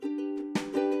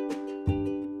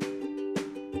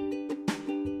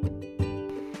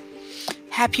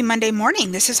Happy Monday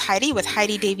morning. This is Heidi with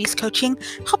Heidi Davies Coaching,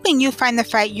 helping you find the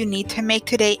fight you need to make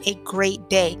today a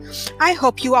great day. I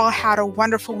hope you all had a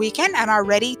wonderful weekend and are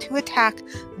ready to attack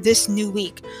this new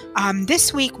week.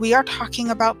 This week, we are talking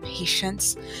about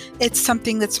patience. It's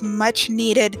something that's much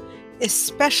needed,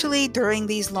 especially during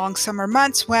these long summer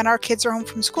months when our kids are home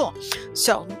from school.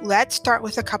 So let's start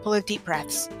with a couple of deep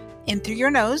breaths. In through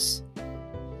your nose,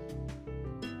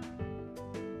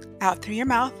 out through your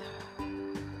mouth.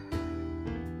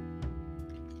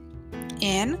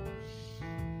 In,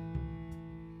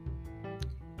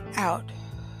 out.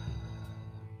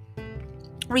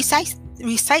 Recite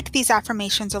these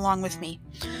affirmations along with me.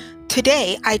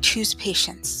 Today, I choose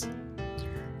patience.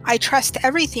 I trust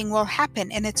everything will happen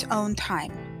in its own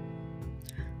time.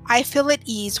 I feel at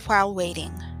ease while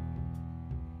waiting.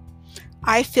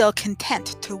 I feel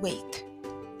content to wait.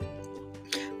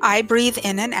 I breathe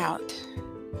in and out.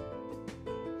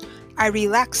 I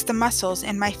relax the muscles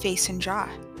in my face and jaw.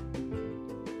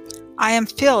 I am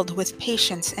filled with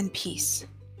patience and peace.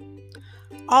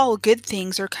 All good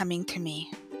things are coming to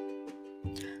me.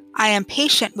 I am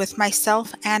patient with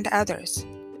myself and others.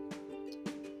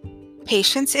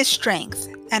 Patience is strength,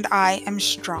 and I am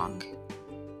strong.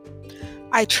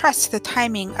 I trust the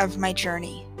timing of my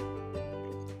journey.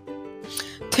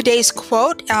 Today's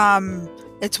quote,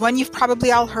 it's one you've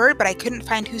probably all heard, but I couldn't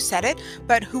find who said it.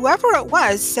 But whoever it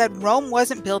was said Rome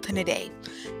wasn't built in a day.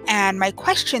 And my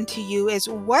question to you is,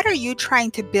 what are you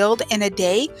trying to build in a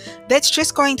day that's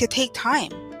just going to take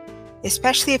time?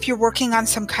 Especially if you're working on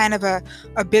some kind of a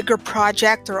bigger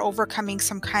project or overcoming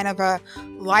some kind of a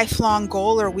lifelong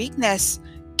goal or weakness,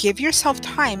 give yourself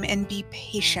time and be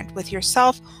patient with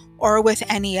yourself or with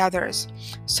any others.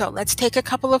 So let's take a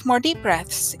couple of more deep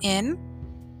breaths. In,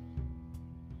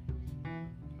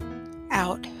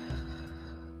 out,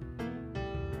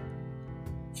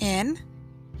 in,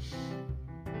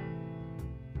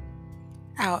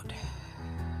 out.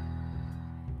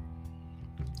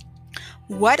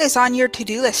 What is on your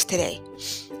to-do list today?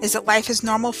 Is it life as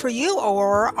normal for you,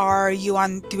 or are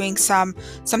you doing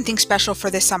something special for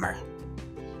this summer?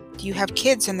 Do you have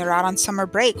kids and they're out on summer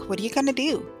break? What are you going to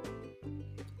do?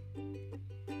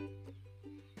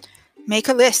 Make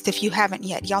a list if you haven't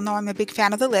yet. Y'all know I'm a big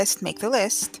fan of the list. Make the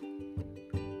list.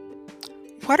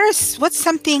 What's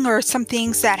something or some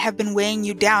things that have been weighing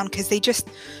you down because they just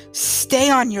stay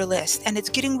on your list and it's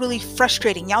getting really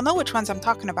frustrating? Y'all know which ones I'm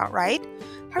talking about, right?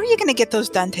 How are you going to get those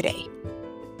done today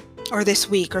or this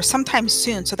week or sometime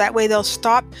soon, so that way they'll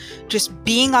stop just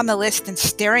being on the list and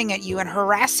staring at you and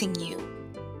harassing you?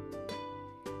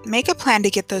 Make a plan to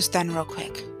get those done real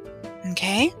quick.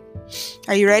 Okay?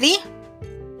 Are you ready?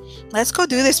 Let's go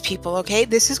do this, people, okay?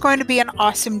 This is going to be an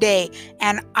awesome day,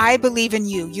 and I believe in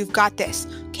you. You've got this,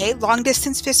 okay? Long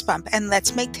distance fist bump, and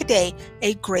let's make today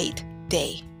a great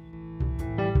day.